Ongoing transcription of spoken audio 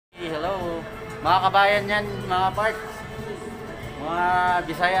Hello. Mga kabayan yan, mga parts. Mga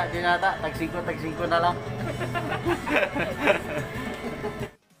Bisaya din ata. Tag-5 na lang.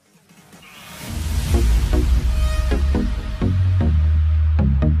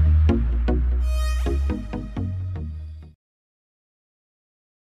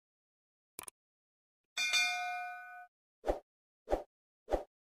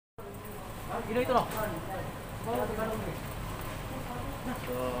 Ito no.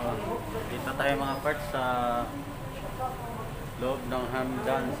 So, dito tayo mga parts sa loob ng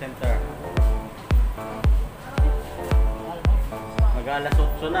Hamdan Center. Mag-alas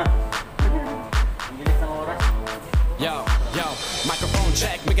 8 na. Ang bilis ng oras. Yo, microphone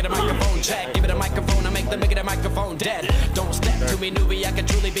check, make it a microphone check. Give it a microphone, I make the microphone dead. Don't step to me, newbie, I could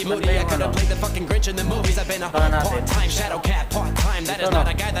truly be moody. I could have played the fucking Grinch in the movies. I've been a part-time shadow cat, part-time. That is not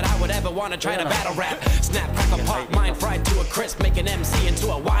a guy that I would ever want to try to battle rap. Snap, crack a pop, mind fried to a crisp, make an MC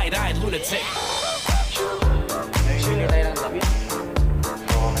into a wide-eyed lunatic. Bili tayo ng damit.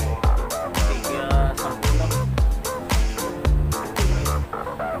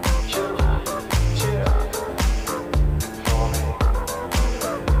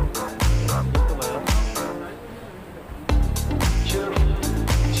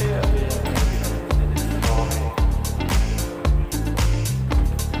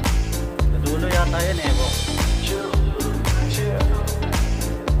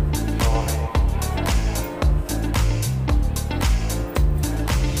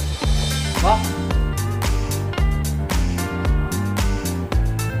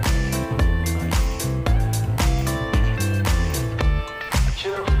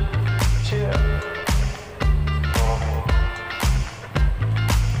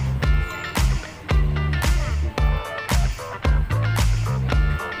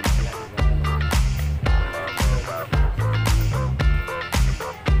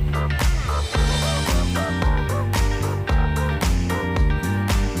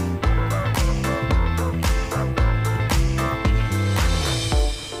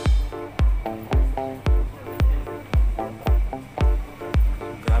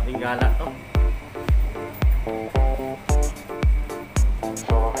 Gala to.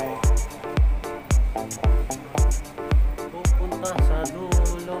 Pupunta sa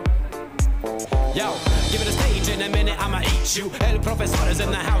dulo. Yo, give it a stage in a minute, I'ma eat you. El professor is in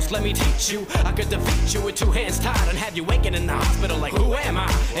the house, let me teach you. I could defeat you with 2 hands tied and have you waking in the hospital like, who am I?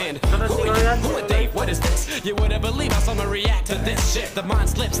 And who are you? Who are they? What is this? You wouldn't believe how someone react to this shit. The mind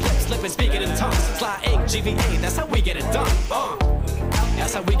slips, slipping, speaking in tongues. Sly ink, GVA, that's how we get it done.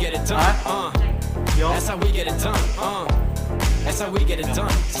 That's how we get it done. That's how we get it done. That's how we get it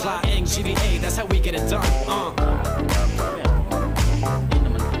done. Sly ink, GVA, that's how we get it done.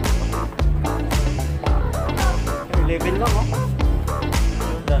 Level lang, oh.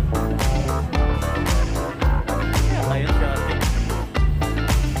 Ayun siya, ate.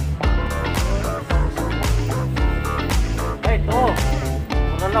 Ay, ito.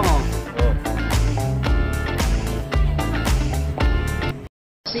 Mura lang, oh.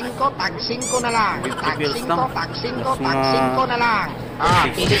 5, tag 5 na lang. Tag 5, tag 5, tag 5 na lang.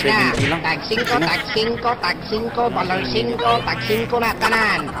 Pili na. Tag 5, tag 5, tag 5, dollar 5, tag 5 na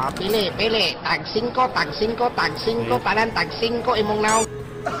tanan. Pili. Tag 5, tag 5, tag 5, tanan, tag 5, imong naong.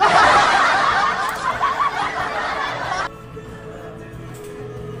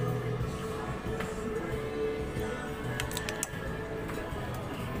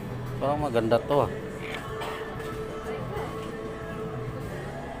 Parang maganda to, ah.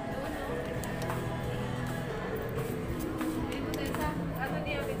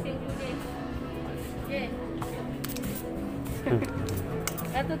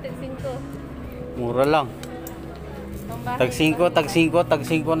 Ato, tag 5. Mura lang. Tag 5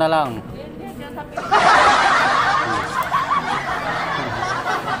 na lang.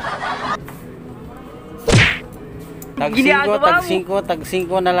 Tag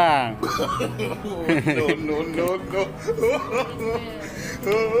 5 na lang. No.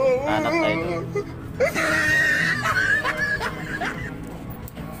 Hanap tayo doon.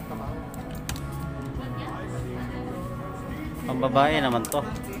 Ang babae naman to.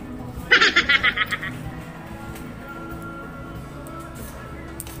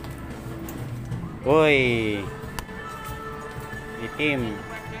 Uy, itim.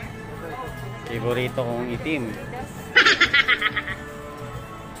 Favorito kong itim.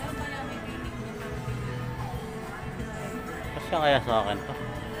 Kasya kaya sa akin to.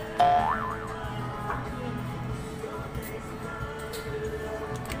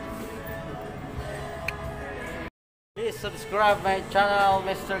 Please subscribe my channel,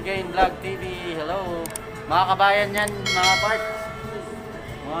 Mr. Gain Vlog TV. Hello. Mga kabayan yan, mga parts.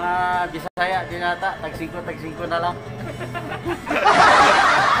 Mga Bisaya din ata, tag 5 na lang.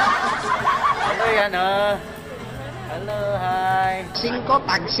 Hello yan oh. Hello, hi. 5,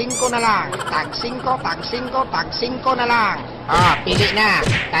 tag 5 na lang. Tag 5, tag 5, tag 5 na lang. Pili na.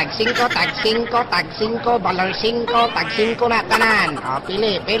 Tag 5, tag 5, tag 5, dollar 5, tag 5 na tanan.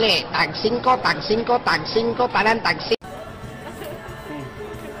 Pili. Tag 5, tag 5, tag 5, tanan, tag 5.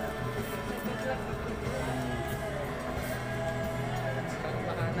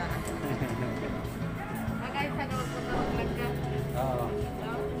 Oo.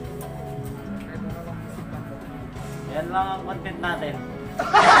 Yan lang ang content natin.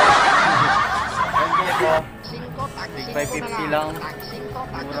 Thank you po. 5, tag 550 5 na lang. lang. Tag 5,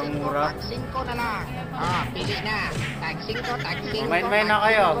 tag 5, Murang-mura. tag 5 na lang. Pili na. Tag 5, tag 5. Main-main na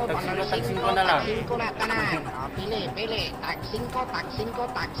kayo. Tag 5 na lang. Tag 5 na tanan. Pili. Tag 5, tag 5,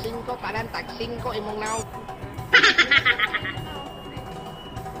 tag 5, tanan, tag 5 imong naw.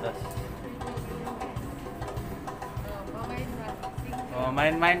 Oh,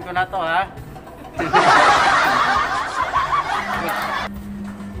 main-main ko na to ha.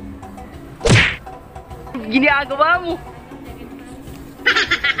 Ginagawa mo.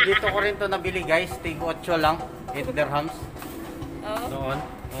 Dito ko rin to nabili guys. Tig 8 lang. 8 dirhams. Oo. Doon.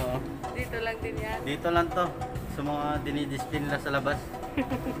 Oo. Dito lang din yan. Dito lang to. Sa mga dinidisplay nila sa labas.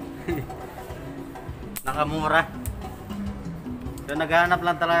 Nakamura. So naghahanap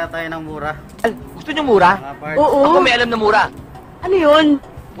lang talaga tayo ng mura. Gusto niyo mura? Mga parts. Oo. Ako may alam na mura. Ano yun?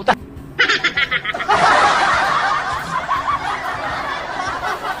 Puta.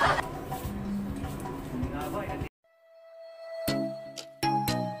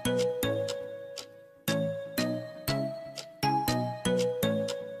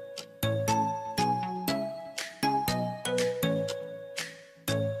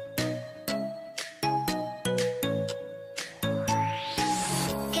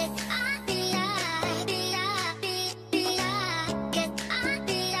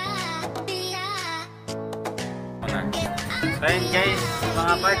 So yun guys,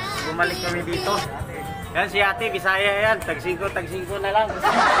 mga parts, bumalik kami dito. Yan si ate, Bisaya yan. Tag 5 na lang.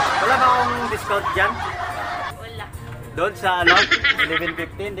 Wala ba akong discount dyan? Wala. Doon sa ano,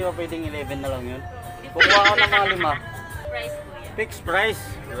 11.15, di ba pwedeng 11 na lang yun? Kukuha ko ng mga 5. Price kuya. Fixed price.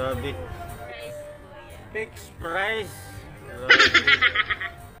 Grabe. Price kuya. Fixed price. Grabe.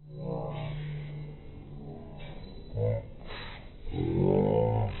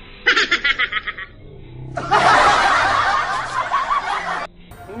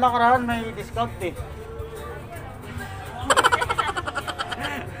 Yung nakaraan may discount eh.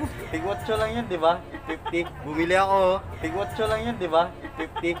 Tig 8 lang yun, di ba? 50. Bumili ako. Tig 8 lang yun, di ba?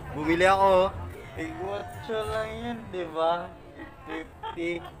 50. Bumili ako. Tig 8 lang yun, di ba?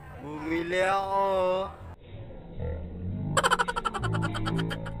 50. Bumili ako.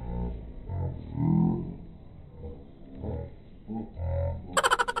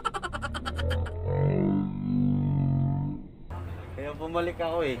 Kaya bumalik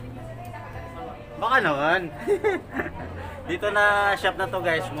ako eh. Baka naman. Dito na shop na to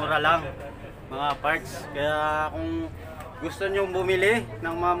guys, mura lang. Mga parts. Kaya kung gusto nyo bumili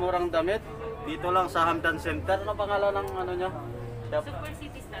ng mga murang damit, dito lang sa Hamdan Center. Ano pangalan ng ano nyo? Shop? Super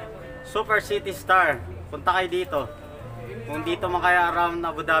City Star. Super City Star. Punta kayo dito. Kung dito man kayo around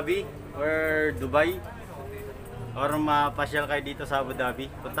Abu Dhabi or Dubai, or mapasyal kayo dito sa Abu Dhabi,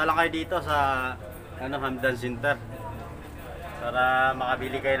 punta lang kayo dito sa ano, Hamdan Center para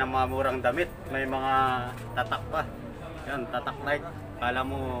makabili kayo ng mga murang damit. May mga tatak pa. Yan, tatak light. Kala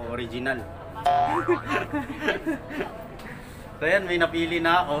mo original. So yan, may napili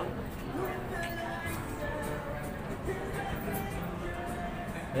na ako.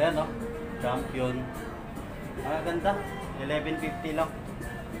 Ayan o, champion. Ah, ganda. 11.50 lang.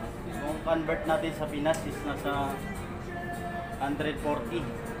 Kung convert natin sa Pinas is nasa 140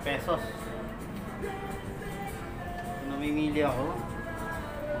 pesos. So, namimili ako.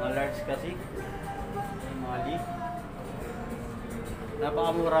 Mga large kasi. Ay, mali.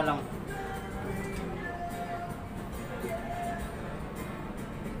 Napakamura lang.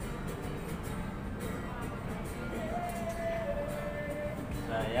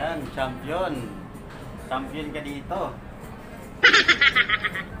 So, ayan, champion. Champion ka dito.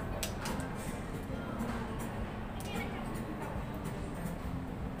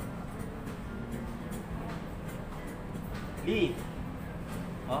 Lee.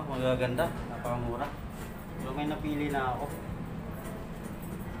 Oh, magaganda. Napakamura. So, may napili na ako.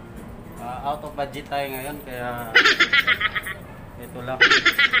 Out of budget tayo ngayon, kaya ito lang. Ayan,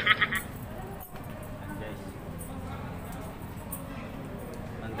 guys.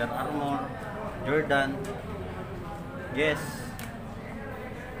 Under Armour, Jordan, Guess,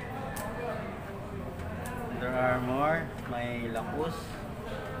 Under Armour, may Lacoste,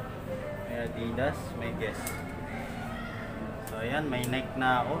 may Adidas, may Guess. So ayan, may Nike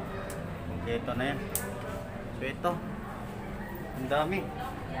na ako. Ito na yan. So ito, ang dami.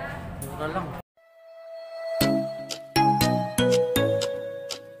 Mura lang.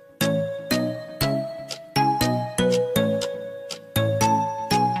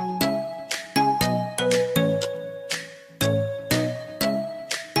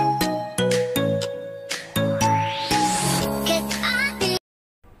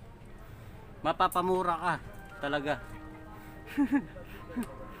 Mapapamura ka talaga.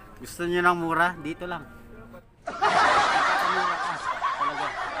 Gusto niyo ng mura? Dito lang. Mapapamura ka talaga.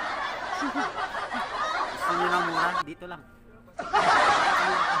 Gusto niyo ng mura? Dito lang.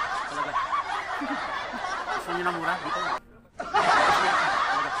 Mapapamura ka talaga. Gusto niyo ng mura? Dito lang.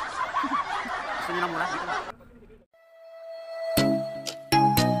 Gusto niyo ng mura? Dito lang.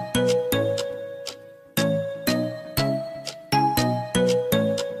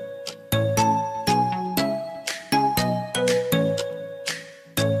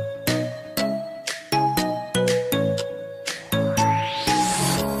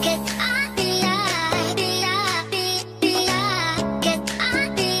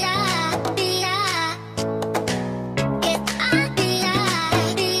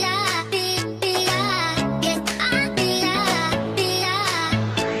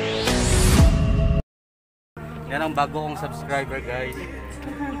 Yan ang bago kong subscriber, guys.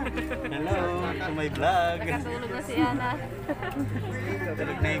 Hello to my vlog. Nakatulog na si Ana.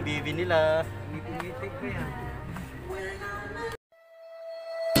 Tulog na yung baby nila.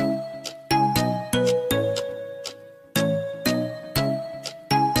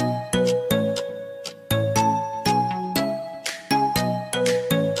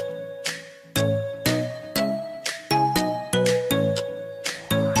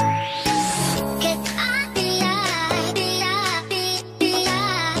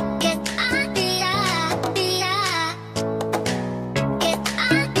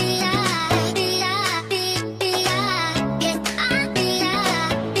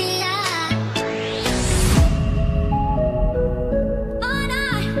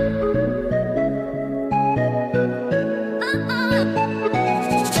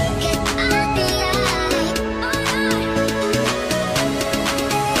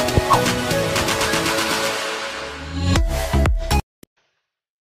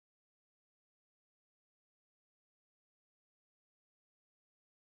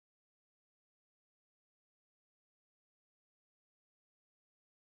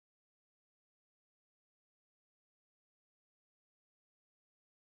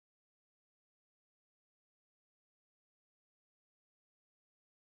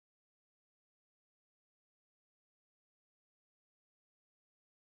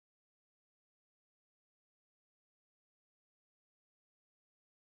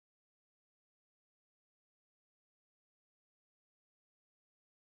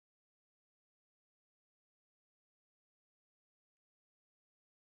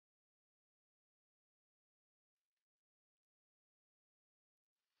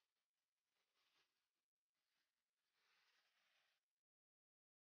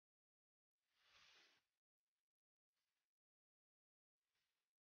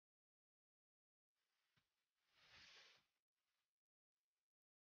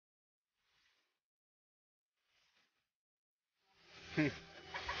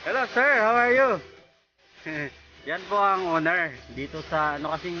 Hello sir, how are you? Yan po ang owner dito sa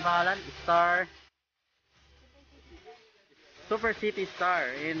ano kasing pangalan? Star Super City Star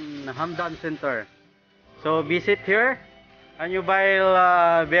in Hamdan Center. So visit here and you buy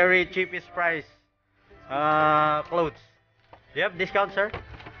very cheapest price clothes. Do you have discount, sir?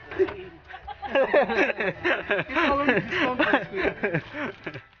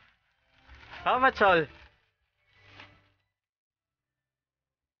 How much all?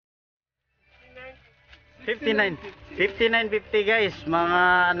 59.50 guys, mga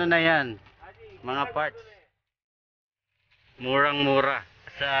ano na yan, mga parts. Murang-mura.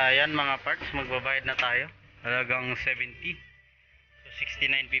 Sa yan mga parts, magbabayad na tayo. Halagang 70. So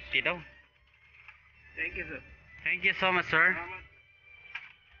 69.50 daw. Thank you, sir. Thank you so much, sir.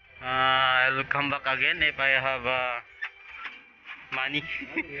 I'll come back again if I have money.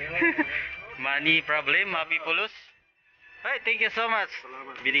 Money problem, mapipulus. Hey, thank you so much.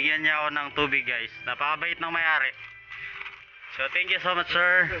 Salamat. Binigyan niya ako ng tubig, guys. Napakabait ng may-ari. So, thank you so much,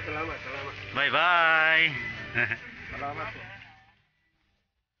 sir. Salamat. Bye-bye. Salamat.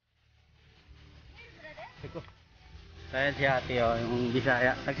 Ayan si ate, oh, yung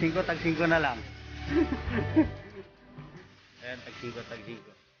Bisaya. Tag-5 na lang. Ayan, tag-5.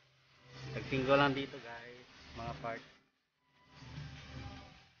 Tag-5 lang dito, guys. mga part.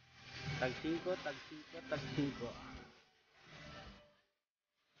 Tag 5, tag 5, tag 5.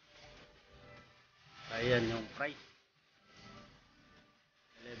 Ayan yung price.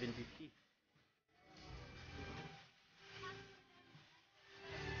 11.50.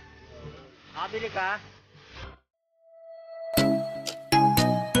 Nakabili ka?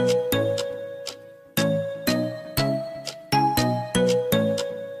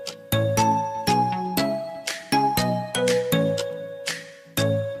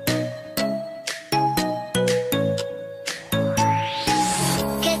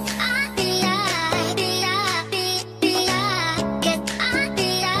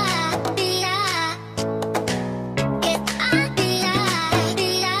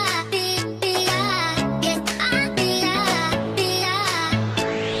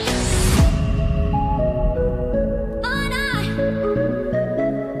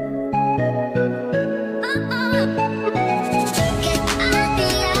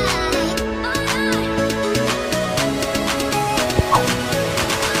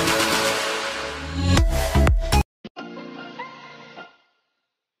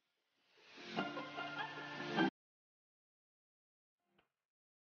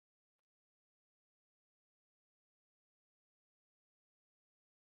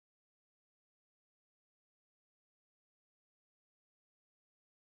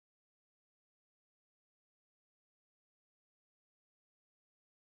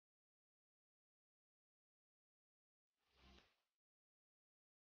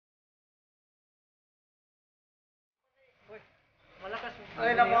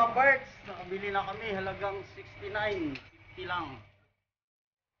 Ay na mga parts, nakabili na kami, halagang 69, 50 lang.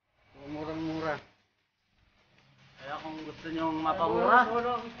 So, murang-mura. Kaya kung gusto nyo mapamura,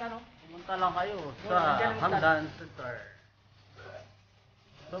 pumunta lang kayo sa Hamdan Center.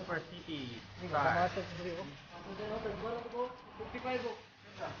 Super City Star.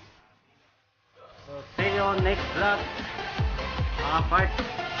 So see you next vlog mga parts.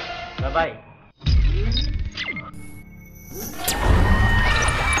 Bye bye.